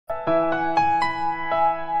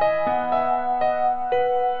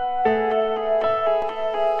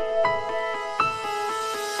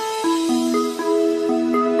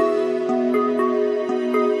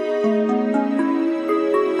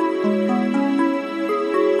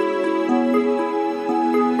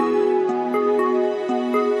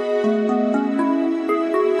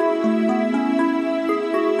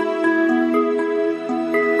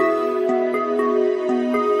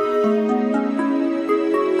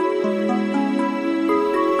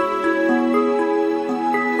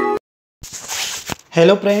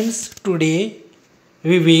Hello friends, today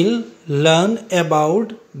we will learn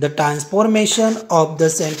about the transformation of the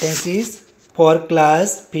sentences for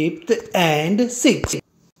class 5th and 6th.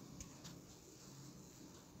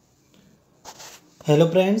 Hello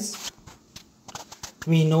friends,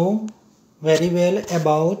 we know very well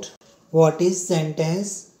about what is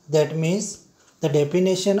sentence, that means the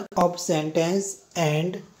definition of sentence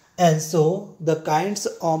and also the kinds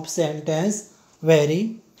of sentence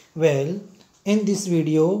very well. In this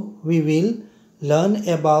video, we will learn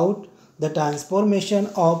about the transformation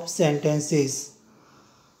of sentences.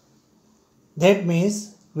 That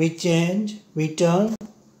means we turn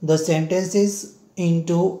the sentences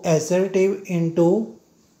into assertive, into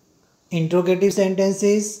interrogative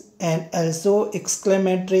sentences, and also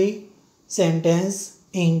exclamatory sentence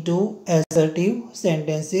into assertive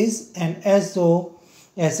sentences, and also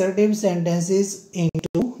assertive sentences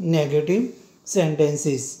into negative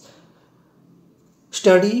sentences.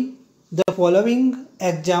 Study the following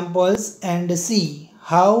examples and see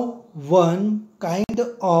how one kind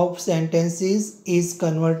of sentences is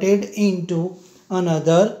converted into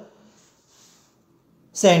another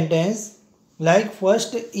sentence. Like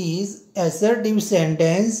first is assertive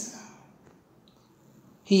sentence.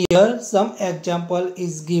 Here some example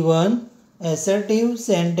is given. Assertive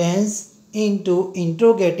sentence into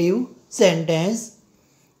interrogative sentence.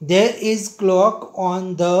 There is clock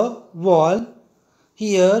on the wall.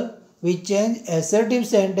 Here we change assertive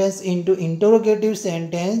sentence into interrogative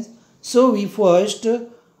sentence. So we first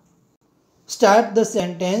start the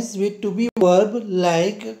sentence with to be verb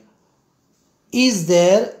like, is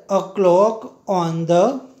there a clock on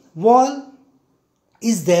the wall?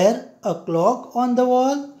 Is there a clock on the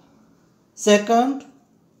wall? Second,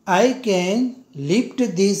 I can lift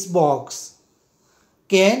this box.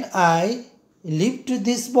 Can I lift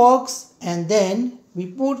this box? And then we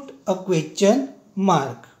put a question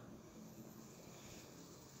mark.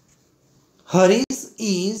 Harish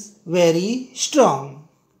is very strong.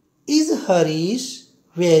 Is Harish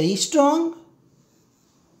very strong?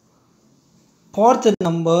 Fourth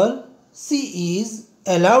number, she is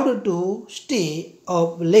allowed to stay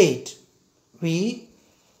up late. We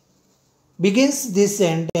begins this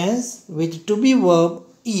sentence with to be verb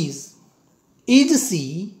is. Is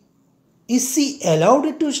she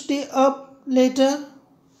allowed to stay up later?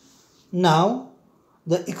 Now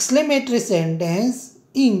the exclamatory sentence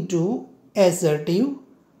into assertive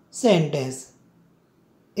sentence.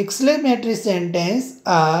 Exclamatory sentence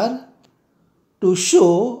are to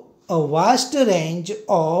show a vast range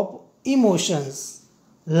of emotions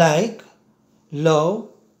like love,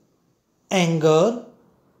 anger,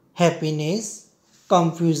 happiness,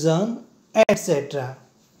 confusion, etc.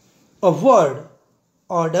 A word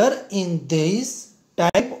order in this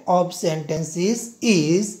type of sentences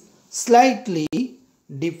is slightly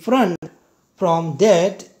different from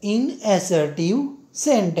that in assertive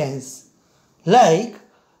sentence. Like,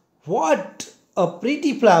 what a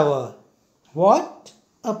pretty flower. What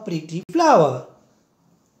a pretty flower.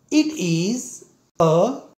 It is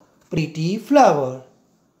a pretty flower.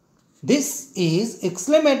 This is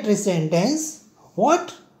exclamatory sentence.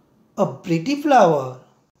 What a pretty flower.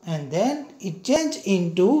 And then it changes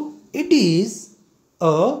into it is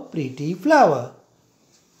a pretty flower.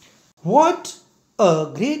 What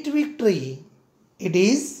a great victory. It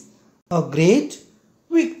is a great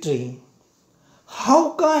victory.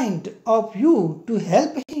 How kind of you to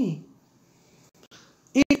help me.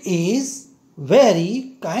 It is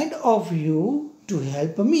very kind of you to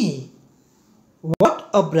help me.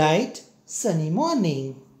 What a bright sunny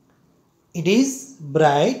morning. It is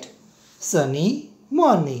bright sunny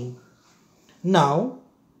morning. Now,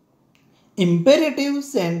 imperative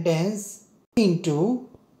sentence into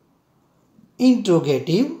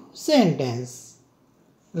interrogative sentence.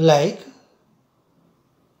 Like,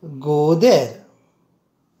 go there.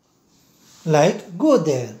 Like, go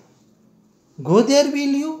there. Go there,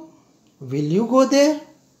 will you? Will you go there?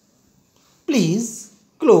 Please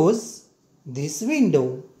close this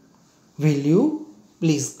window. Will you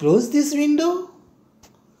please close this window?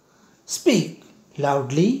 Speak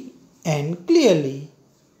loudly and clearly.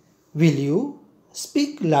 Will you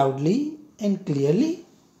speak loudly and clearly?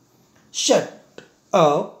 Shut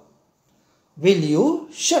up. Will you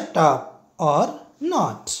shut up or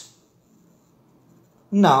not?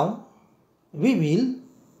 Now we will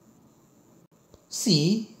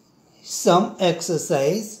see some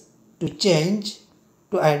exercise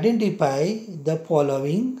to identify the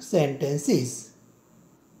following sentences.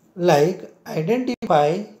 Like,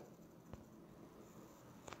 identify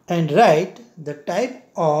and write the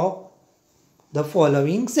type of the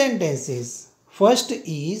following sentences. First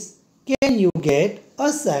is can you get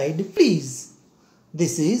a side please?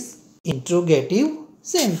 This is interrogative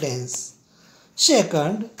sentence.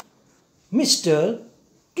 Second, Mr.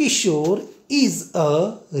 Kishore is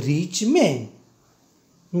a rich man.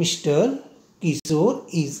 Mr. Kishore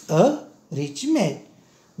is a rich man.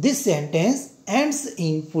 This sentence ends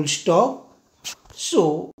in full stop,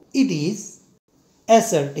 so it is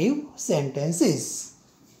assertive sentences.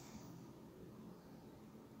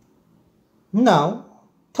 Now,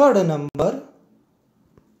 third number.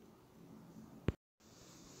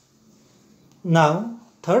 Now,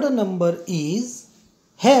 third number is,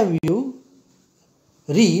 have you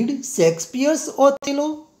read Shakespeare's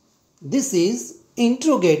Othello? This is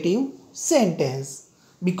interrogative sentence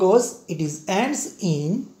because it is ends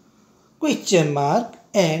in question mark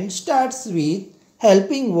and starts with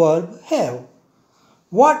helping verb have.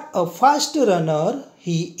 What a fast runner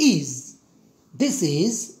he is. This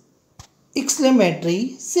is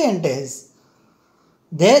exclamatory sentence.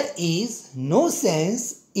 There is no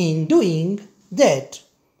sense in doing that.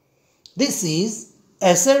 This is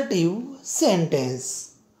assertive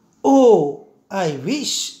sentence. Oh, I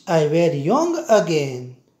wish I were young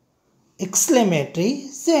again. Exclamatory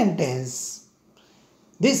sentence.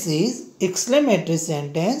 This is exclamatory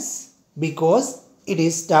sentence because it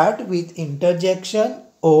is start with interjection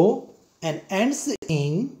O and ends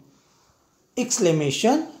in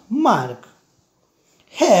exclamation mark.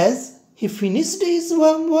 Has he finished his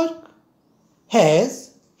homework?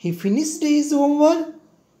 Has he finished his homework?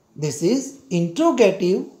 This is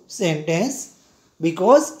interrogative sentence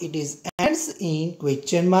because it is ends in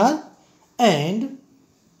question mark and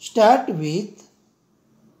start with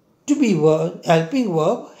to be verb, helping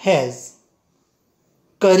verb has.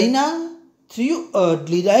 Karina threw a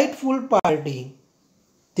delightful party.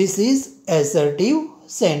 This is assertive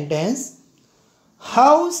sentence.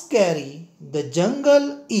 How scary the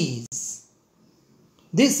jungle is.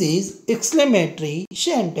 This is exclamatory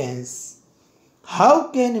sentence. How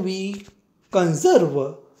can we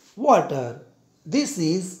conserve water? This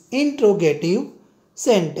is interrogative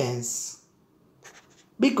sentence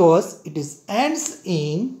because it is ends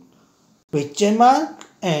in question mark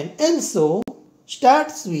and also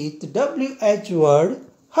starts with WH word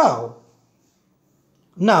how.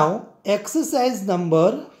 Now exercise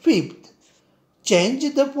number 5th.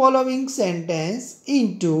 Change the following sentence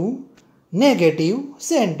into negative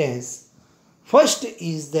sentence. First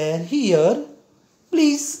is there here.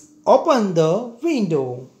 Please open the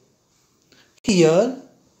window. Here,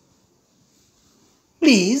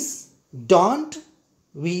 please don't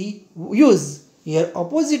we use here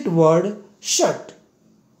opposite word shut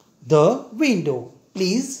the window.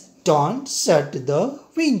 Please don't shut the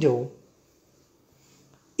window.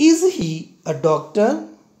 Is he a doctor?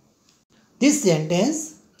 This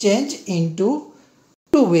sentence change into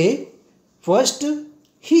two way. First,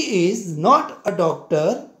 he is not a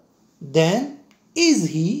doctor. Then, is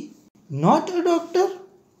he not a doctor?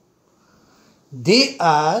 They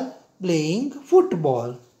are playing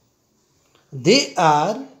football. They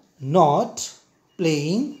are not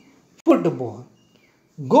playing football.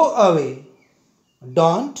 Go away.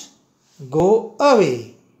 Don't go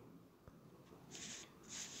away.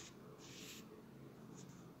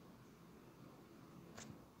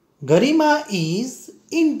 Garima is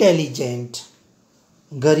intelligent.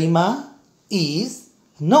 Garima is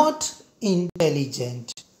not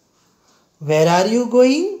intelligent. Where are you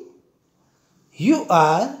going? You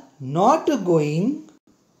are not going.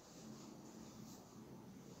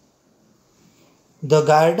 The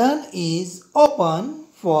garden is open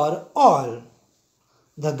for all.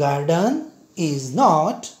 The garden is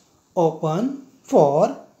not open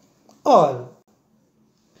for all.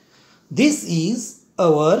 This is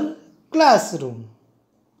our classroom.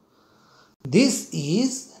 This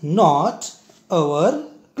is not our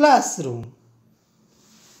classroom.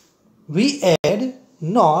 We add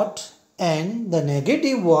not and the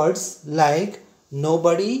negative words like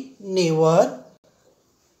nobody, never,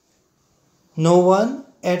 no one,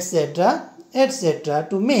 etc. etc.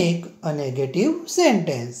 to make a negative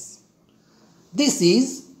sentence. This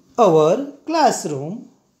is our classroom.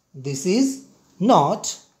 This is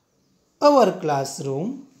not our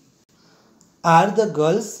classroom. Are the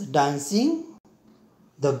girls dancing?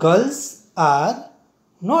 The girls are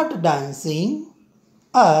not dancing.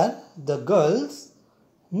 Are the girls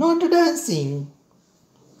not dancing?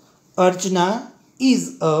 Archana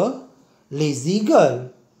is a lazy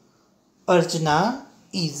girl. Archana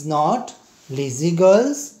is not lazy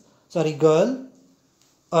girl.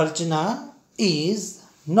 Archana is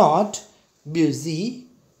not busy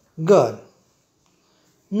girl.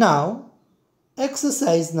 Now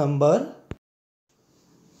exercise number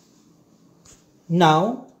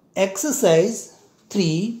Now exercise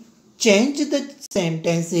 3. Change the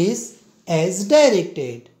sentences as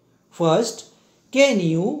directed. First, can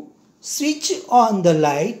you switch on the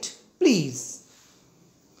light, please?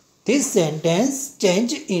 This sentence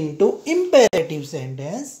change into imperative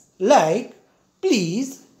sentence like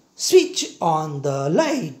please switch on the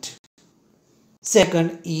light.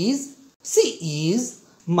 Second is she is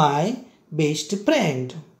my best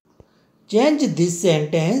friend. Change this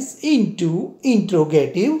sentence into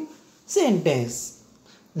interrogative sentence.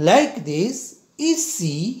 Like this, is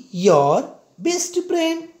she your best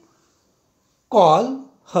friend? Call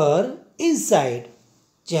her inside.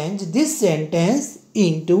 Change this sentence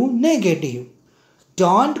into negative.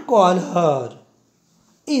 Don't call her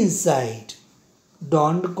inside.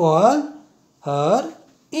 Don't call her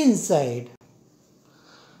inside.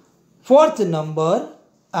 Fourth number,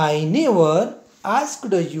 I never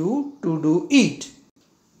asked you to do it.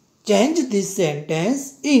 Change this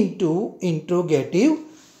sentence into interrogative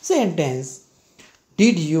sentence.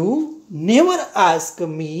 Did you never ask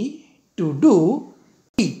me to do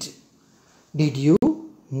it? Did you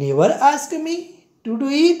never ask me to do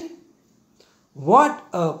it? What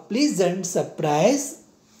a pleasant surprise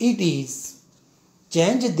it is.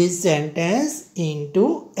 Change this sentence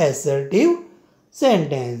into assertive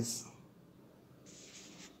sentence.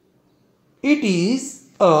 It is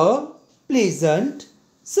a pleasant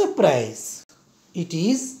surprise. It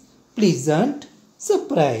is pleasant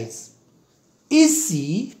surprise. Is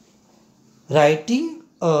she writing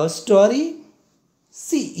a story?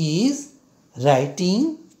 She is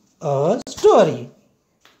writing a story.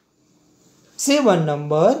 7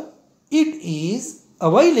 number, it is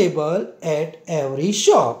available at every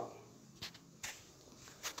shop.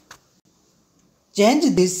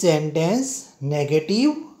 Change this sentence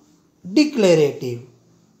negative declarative.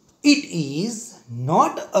 It is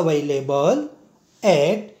not available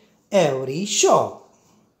at every shop.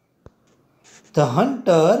 The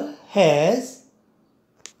hunter has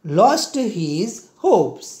lost his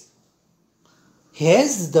hopes.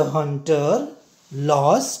 Has the hunter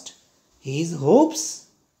lost his hopes?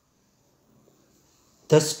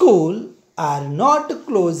 The schools are not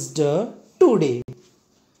closed today.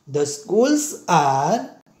 The schools are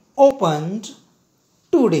opened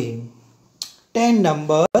today. 10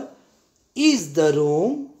 number, is the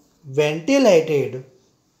room ventilated?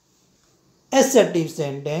 Assertive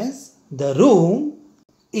sentence, the room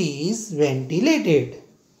is ventilated.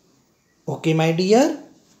 Okay, my dear,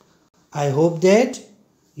 I hope that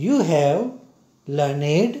you have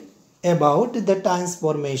learned about the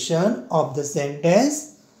transformation of the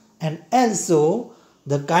sentence and also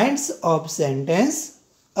the kinds of sentence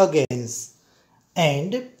against.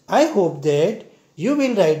 And I hope that you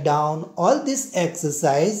will write down all this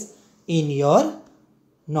exercise in your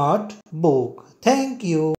notebook. Thank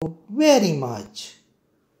you very much.